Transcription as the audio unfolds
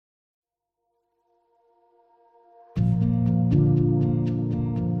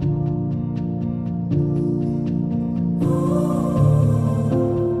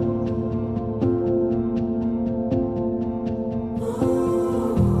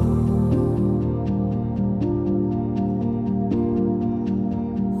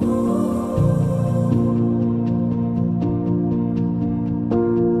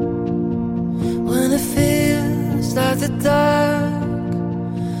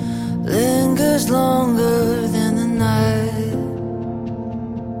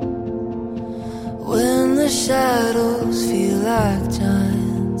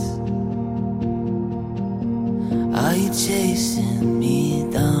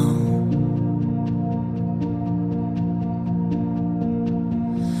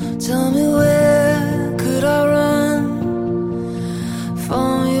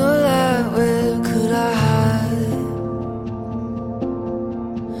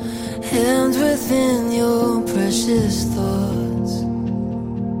hemmed within your precious thoughts.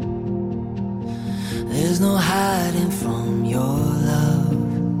 There's no hiding from your love.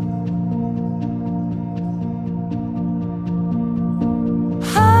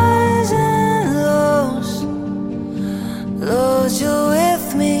 Highs and lows, Lord, you're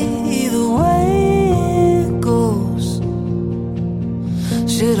with me either way it goes.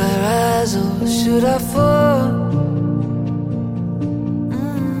 Should I rise or should I fall?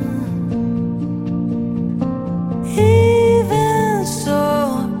 Even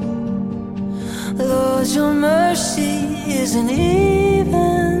so, Lord, your mercy is an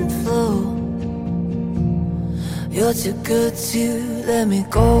even flow. You're too good to let me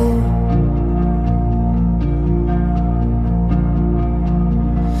go.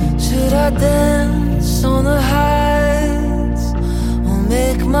 Should I dance on the heights or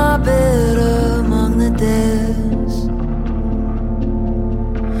make my bed among the dead?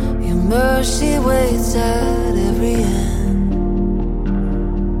 Your mercy waits at every end,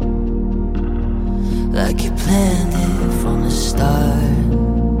 like you planned it from the start.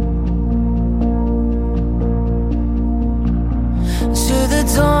 Should the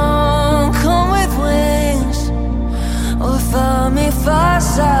dawn come with wings or find me far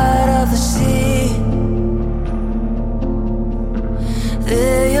side of the sea,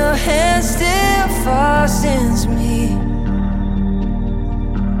 there your hand still fastens me,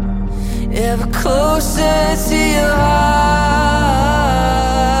 ever closer to your heart.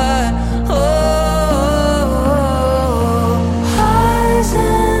 Oh, highs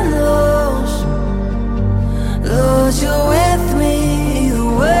and lows, Lord, you're with me the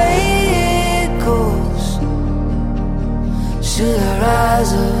way it goes. Should I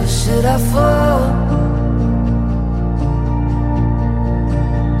rise or should I fall?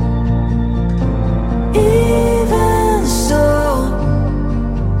 Even so,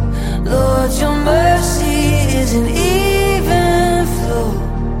 Lord, your mercy is an even flow.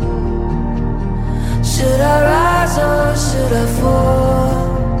 Should I rise or should I fall?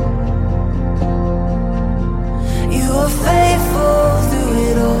 You are faithful through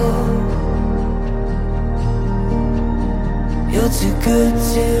it all. You're too good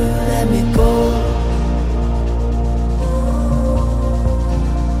to let me go.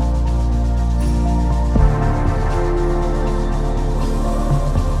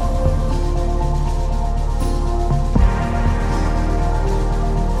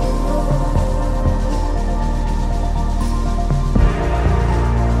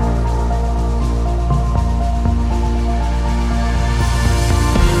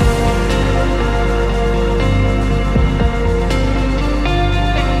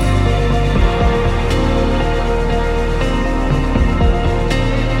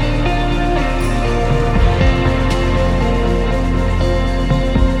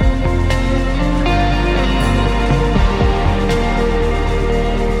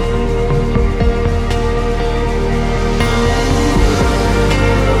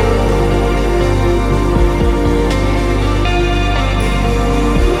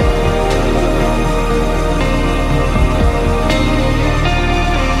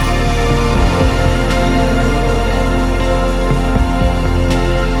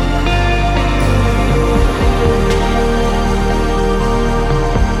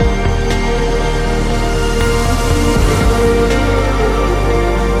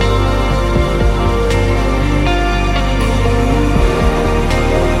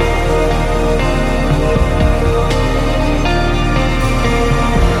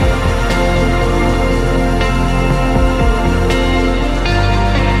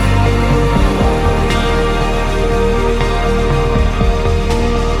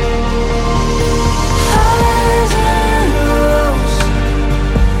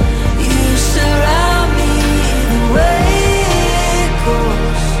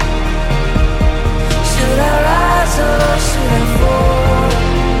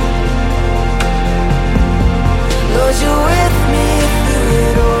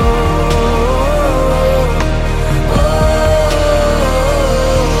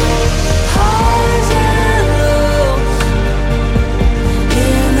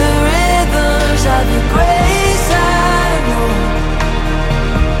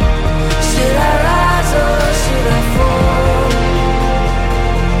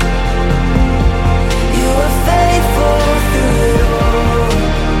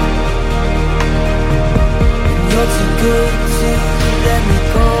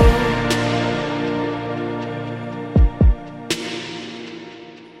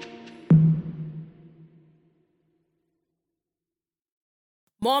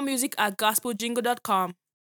 More music at gospeljingle.com.